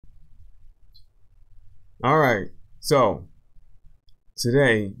All right, so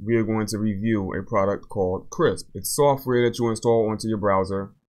today we are going to review a product called Krisp. It's software that you install onto your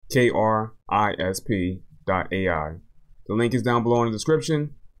browser, KRISP.ai. The link is down below in the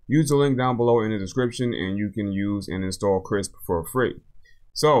description. Use the link down below in the description and you can use and install Krisp for free.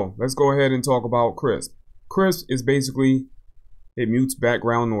 So let's go ahead and talk about Krisp. Krisp is basically, it mutes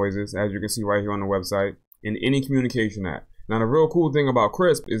background noises, as you can see right here on the website, in any communication app. Now the real cool thing about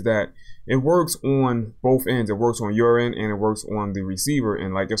Krisp is that it works on both ends. It works on your end and it works on the receiver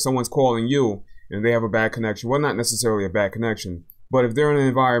end. Like if someone's calling you and they have a bad connection, well, not necessarily a bad connection, but if they're in an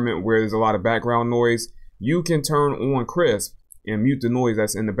environment where there's a lot of background noise, you can turn on Krisp and mute the noise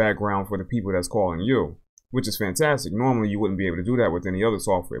that's in the background for the people that's calling you, which is fantastic. Normally you wouldn't be able to do that with any other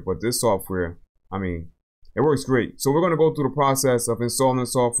software, but this software, I mean, it works great. So we're going to go through the process of installing the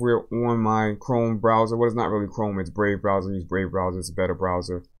software on my Chrome browser. Well, it's not really Chrome, it's Brave browser. Use Brave browser, it's a better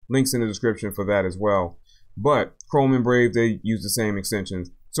browser. Links in the description for that as well. But Chrome and Brave, they use the same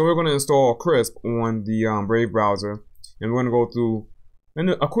extensions. So we're going to install Krisp on the Brave browser. And we're going to go through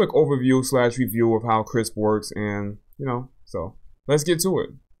a quick overview / review of how Krisp works. And, so let's get to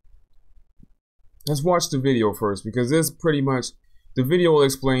it. Let's watch the video first, because this pretty much, the video will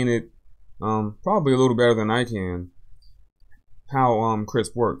explain it probably a little better than I can, how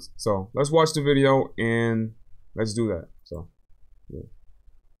Krisp works. So let's watch the video and let's do that. So yeah.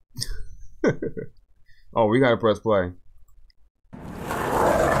 Oh, we gotta press play.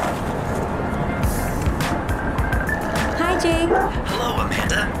 Hi, Jake. Hello,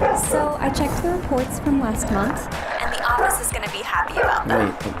 Amanda. So I checked the reports from last month, and the office is gonna be happy about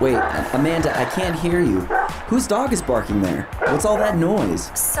that. Wait, Amanda, I can't hear you. Whose dog is barking there? What's all that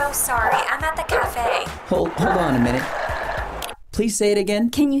noise? So sorry, I'm at the cafe. Hold on a minute. Please say it again.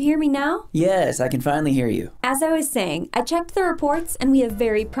 Can you hear me now? Yes, I can finally hear you. As I was saying, I checked the reports and we have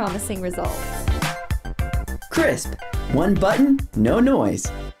very promising results. Krisp. One button, no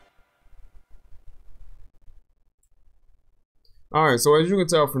noise. Alright, so as you can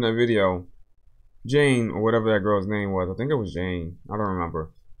tell from that video, Jane, or whatever that girl's name was, I think it was Jane, I don't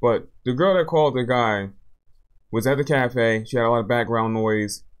remember. But the girl that called the guy was at the cafe. She had a lot of background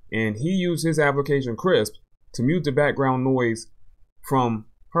noise, and he used his application Krisp to mute the background noise from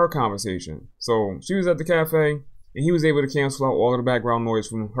her conversation. So she was at the cafe, and he was able to cancel out all of the background noise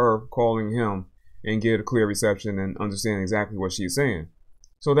from her calling him and get a clear reception and understand exactly what she's saying.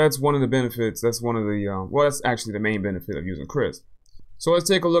 So that's one of the benefits. That's one of the, well, that's actually the main benefit of using Krisp. So let's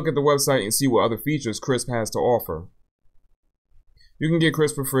take a look at the website and see what other features Krisp has to offer. You can get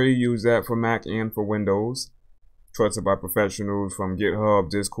Krisp for free. Use that for Mac and for Windows. Trusted by professionals from GitHub,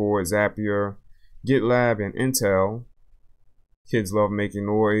 Discord, Zapier, GitLab, and Intel. Kids love making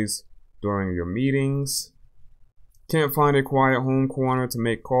noise during your meetings. Can't find a quiet home corner to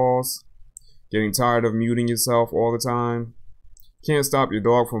make calls. Getting tired of muting yourself all the time. Can't stop your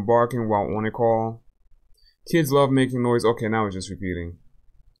dog from barking while on a call. Kids love making noise. Okay, now it's just repeating.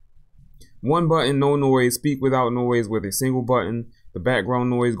 One button, no noise. Speak without noise with a single button. The background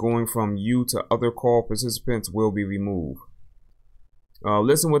noise going from you to other call participants will be removed.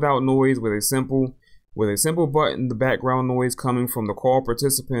 Listen without noise with a simple button. The background noise coming from the call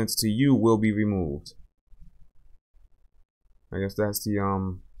participants to you will be removed. I guess that's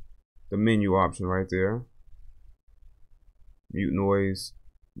the menu option right there. Mute noise,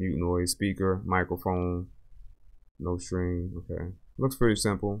 speaker, microphone, no string. Okay, looks pretty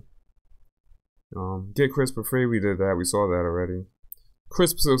simple. Get Krisp for free. We did that. We saw that already.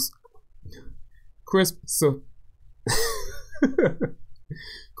 Krisp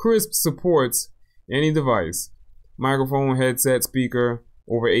supports any device. Microphone, headset, speaker,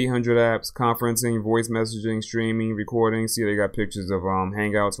 over 800 apps, conferencing, voice messaging, streaming, recording. See, they got pictures of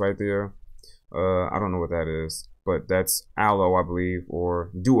Hangouts right there. I don't know what that is, but that's Allo, I believe, or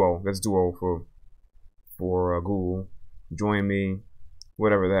Duo. That's Duo for Google. Join Me,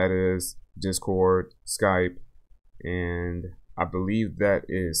 whatever that is. Discord, Skype, and I believe that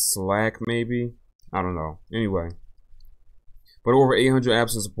is Slack, maybe. I don't know. Anyway, but over 800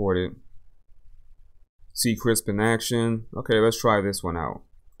 apps are supported. See Krisp in action. Okay, let's try this one out.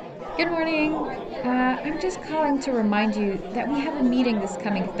 Good morning. I'm just calling to remind you that we have a meeting this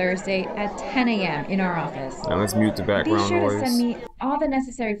coming Thursday at 10 a.m. in our office. Now let's mute the background Be sure noise. to send me all the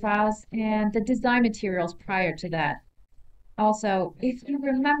necessary files and the design materials prior to that. Also, if you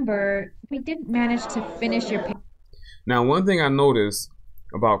remember, we didn't manage to finish your page. Now, one thing I noticed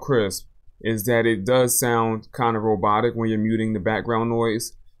about Krisp is that it does sound kind of robotic when you're muting the background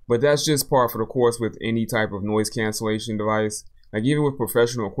noise, but that's just par for the course with any type of noise cancellation device. Like even with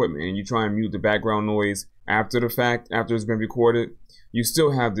professional equipment and you try and mute the background noise after the fact, after it's been recorded, you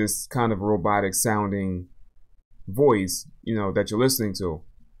still have this kind of robotic sounding voice, that you're listening to.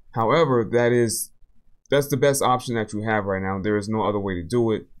 However, that's the best option that you have right now. There is no other way to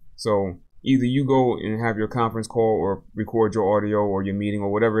do it. So either you go and have your conference call or record your audio or your meeting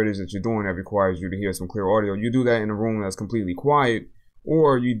or whatever it is that you're doing that requires you to hear some clear audio. You do that in a room that's completely quiet,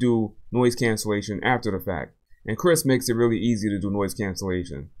 or you do noise cancellation after the fact. And Krisp makes it really easy to do noise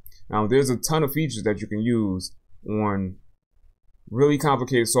cancellation. Now, there's a ton of features that you can use on really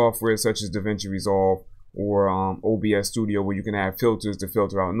complicated software such as DaVinci Resolve or OBS Studio, where you can add filters to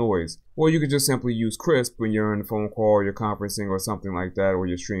filter out noise. Or you could just simply use Krisp when you're in a phone call or you're conferencing or something like that, or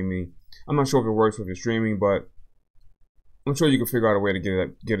you're streaming. I'm not sure if it works with your streaming, but I'm sure you can figure out a way to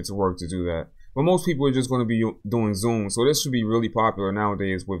get it to work to do that. But most people are just going to be doing Zoom, so this should be really popular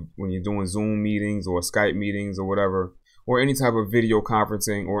nowadays when you're doing Zoom meetings or Skype meetings or whatever, or any type of video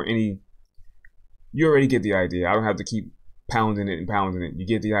conferencing or you already get the idea. I don't have to keep pounding it and pounding it. You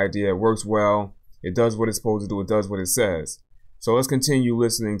get the idea. It works well. It does what it's supposed to do. It does what it says. So let's continue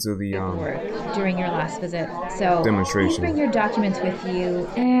listening to the during your last visit. So demonstration. Please bring your documents with you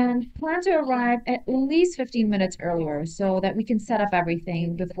and plan to arrive at least 15 minutes earlier so that we can set up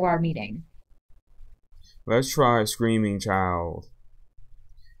everything before our meeting. Let's try Screaming Child.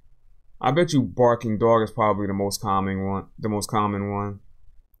 I bet you Barking Dog is probably the most common one.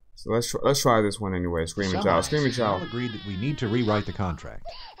 So let's try this one anyway. Screaming Child. Screaming Child. We all agreed that we need to rewrite the contract.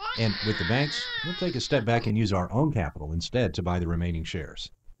 And with the banks, we'll take a step back and use our own capital instead to buy the remaining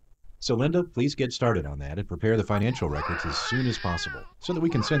shares. So Linda, please get started on that and prepare the financial records as soon as possible so that we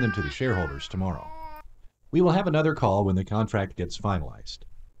can send them to the shareholders tomorrow. We will have another call when the contract gets finalized.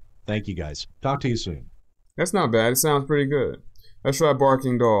 Thank you guys. Talk to you soon. That's not bad. It sounds pretty good. Let's try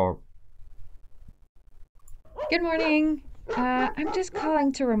Barking Dog. Good morning. I'm just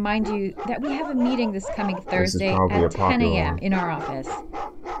calling to remind you that we have a meeting this coming Thursday at 10 a.m. in our office.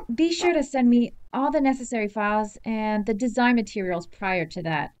 Be sure to send me all the necessary files and the design materials prior to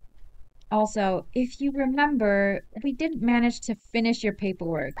that. Also, if you remember, we didn't manage to finish your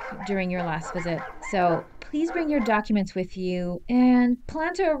paperwork during your last visit, so please bring your documents with you and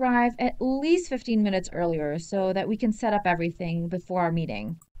plan to arrive at least 15 minutes earlier so that we can set up everything before our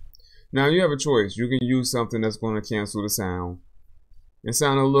meeting. Now you have a choice. You can use something that's going to cancel the sound. It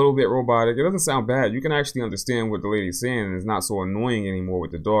sounds a little bit robotic. It doesn't sound bad. You can actually understand what the lady's saying, and it's not so annoying anymore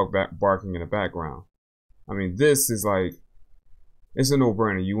with the dog barking in the background. I mean, this is like, it's a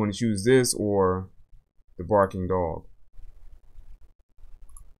no-brainer. You want to choose this or the barking dog.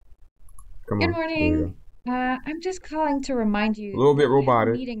 Come on. Good morning. I'm just calling to remind you a little bit that we have a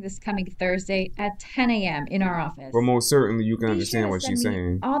robotic. meeting this coming Thursday at 10 a.m. in our office. But most certainly you can Be understand sure to what she's send me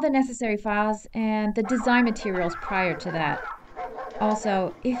saying. all the necessary files and the design materials prior to that.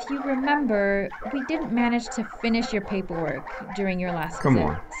 Also, if you remember, we didn't manage to finish your paperwork during your last visit.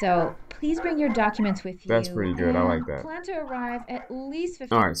 On. So please bring your documents with you. That's pretty good. I like that. Plan to arrive at least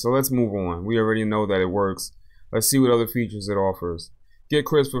 15. Alright, so let's move on. We already know that it works. Let's see what other features it offers. Get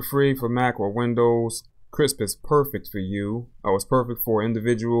Krisp for free for Mac or Windows. Krisp is perfect for you. It's perfect for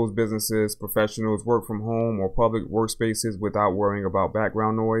individuals, businesses, professionals, work from home, or public workspaces without worrying about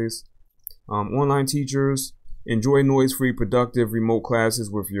background noise. Online teachers, enjoy noise-free, productive remote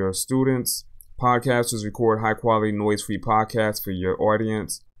classes with your students. Podcasters record high-quality, noise-free podcasts for your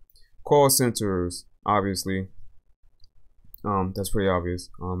audience. Call centers, obviously. That's pretty obvious.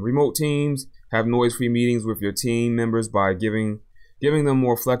 Remote teams have noise-free meetings with your team members by giving them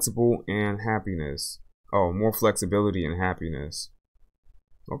more flexible and happiness. More flexibility and happiness.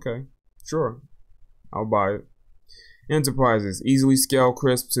 Okay, sure. I'll buy it. Enterprises easily scale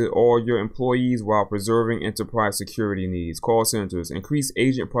Krisp to all your employees while preserving enterprise security needs. Call centers increase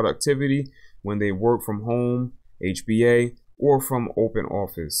agent productivity when they work from home, HBA, or from open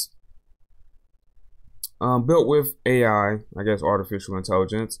office. Built with AI, I guess artificial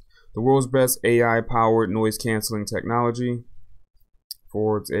intelligence, the world's best AI-powered noise canceling technology.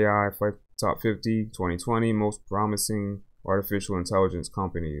 Forbes AI Top 50 2020 most promising artificial intelligence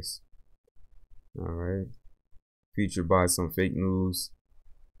companies. All right. Featured by some fake news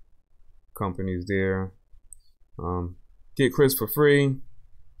companies there. Get Krisp for free.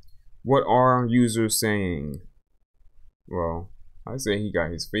 What are users saying? Well, I say he got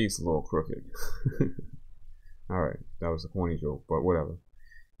his face a little crooked. Alright, that was a corny joke, but whatever.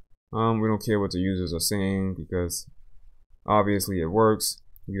 We don't care what the users are saying because obviously it works.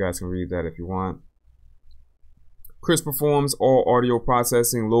 You guys can read that if you want. Krisp performs all audio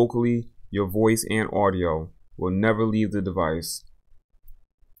processing locally. Your voice and audio will never leave the device.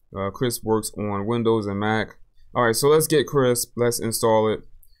 Krisp works on Windows and Mac. Alright, so let's get Krisp. Let's install it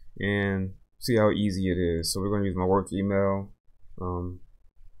and see how easy it is. So we're going to use my work email. I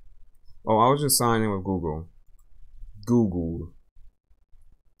was just signing in with Google. Google.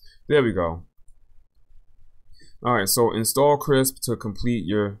 There we go. Alright, so install Krisp to complete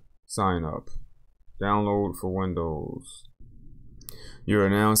your sign up. Download for Windows. You are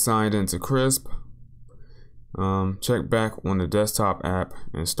now signed into Krisp. Check back on the desktop app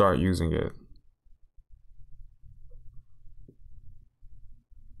and start using it.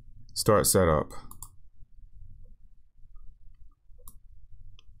 Start setup.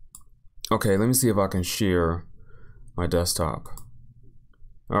 Okay, let me see if I can share my desktop.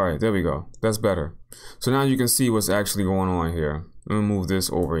 Alright, there we go. That's better. So now you can see what's actually going on here. Let me move this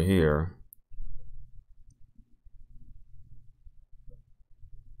over here.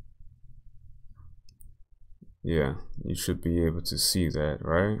 Yeah, you should be able to see that,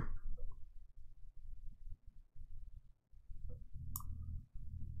 right?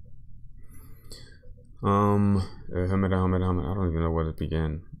 I don't even know where to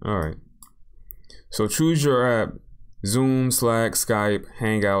begin. Alright. So choose your app. Zoom, Slack, Skype,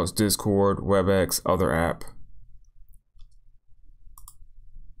 Hangouts, Discord, WebEx, other app.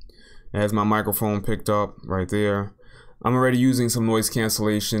 It has my microphone picked up right there. I'm already using some noise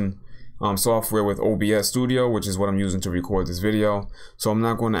cancellation software with OBS Studio, which is what I'm using to record this video. So I'm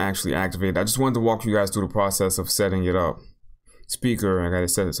not going to actually activate it. I just wanted to walk you guys through the process of setting it up. Speaker, I gotta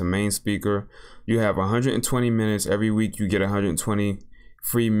set it to main speaker. You have 120 minutes. Every week you get 120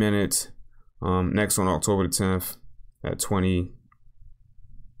 free minutes. Next on October the 10th at 2000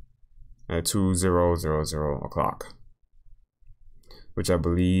 o'clock, which I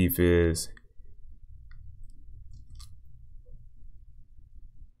believe is,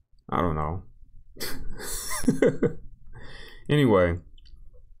 I don't know. Anyway,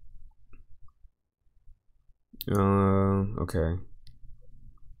 okay.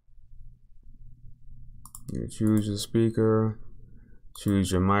 You choose your speaker,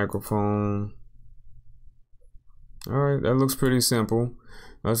 choose your microphone. All right, that looks pretty simple.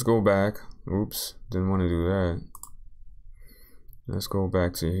 Let's go back. Oops, didn't want to do that. Let's go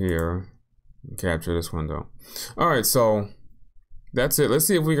back to here and capture this window. All right, so that's it. Let's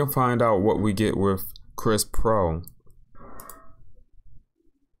see if we can find out what we get with Krisp Pro.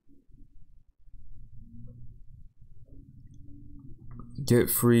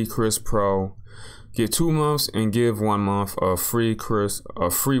 Get free Krisp Pro. Get 2 months and give 1 month of free Pro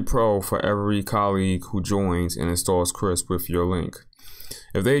for every colleague who joins and installs Krisp with your link.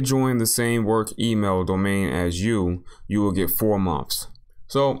 If they join the same work email domain as you, you will get 4 months.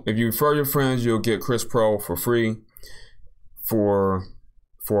 So if you refer your friends, you'll get Krisp Pro for free for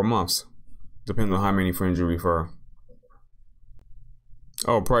 4 months, depending on how many friends you refer.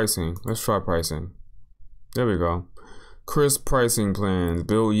 Oh, pricing. Let's try pricing. There we go. Krisp pricing plans.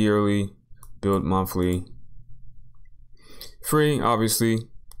 Build yearly. Build monthly. Free, obviously.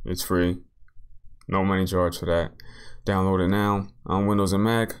 It's free. No money charge for that. Download it now on Windows and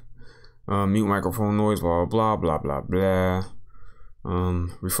Mac. Mute microphone noise, blah, blah, blah, blah, blah.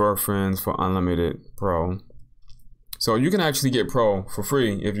 Refer friends for unlimited Pro. So you can actually get Pro for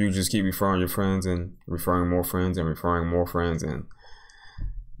free if you just keep referring your friends and referring more friends and referring more friends, and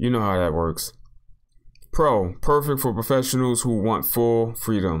you know how that works. Pro, perfect for professionals who want full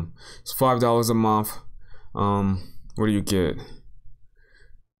freedom. It's $5 a month. What do you get?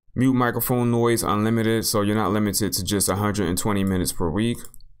 Mute microphone noise unlimited, so you're not limited to just 120 minutes per week.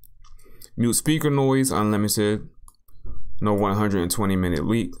 Mute speaker noise unlimited. No 120 minute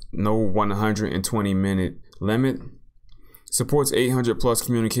limit. Supports 800 plus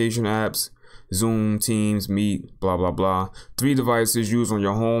communication apps. Zoom, Teams, Meet, blah, blah, blah. 3 devices used on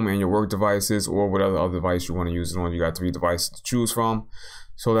your home and your work devices, or whatever other device you want to use it on. You got 3 devices to choose from.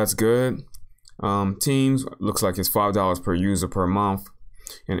 So that's good. Teams looks like it's $5 per user per month.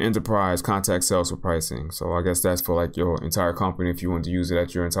 And enterprise contact sales for pricing. So I guess that's for like your entire company if you want to use it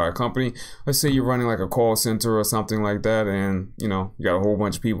at your entire company. Let's say you're running like a call center or something like that, and you know, you got a whole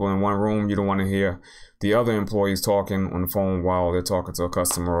bunch of people in one room. You don't want to hear the other employees talking on the phone while they're talking to a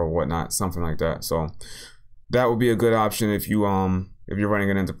customer or whatnot, something like that. So that would be a good option if you're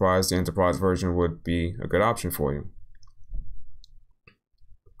running an enterprise. The enterprise version would be a good option for you.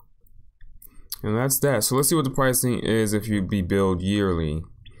 And that's that. So let's see what the pricing is if you be billed yearly.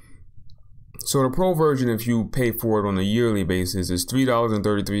 So the Pro version, if you pay for it on a yearly basis, is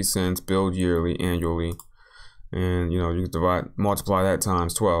 $3.33 billed yearly, annually. And you know, you can multiply that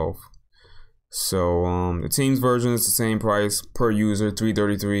times 12. So the Teams version is the same price per user,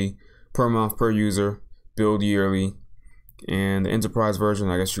 $3.33 per month per user, billed yearly. And the enterprise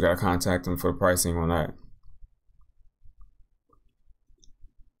version, I guess you gotta contact them for the pricing on that.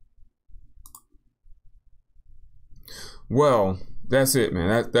 Well, that's it,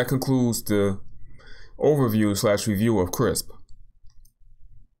 man. That concludes the overview/review of Krisp.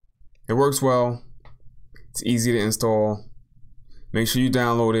 It works well. It's easy to install. Make sure you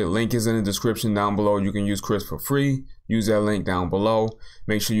download it. Link is in the description down below. You can use Krisp for free. Use that link down below.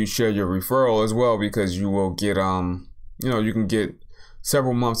 Make sure you share your referral as well, because you will get you can get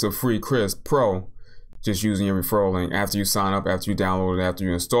several months of free Krisp Pro just using your referral link. After you sign up, after you download it, after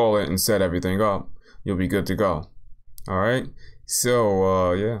you install it and set everything up, you'll be good to go. All right.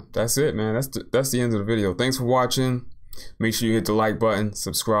 So yeah, that's it, man. That's the end of the video. Thanks for watching. Make sure you hit the like button,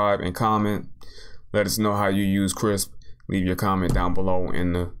 subscribe, and comment. Let us know how you use Krisp. Leave your comment down below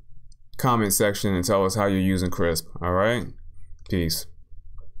in the comment section and tell us how you're using Krisp. All right. Peace.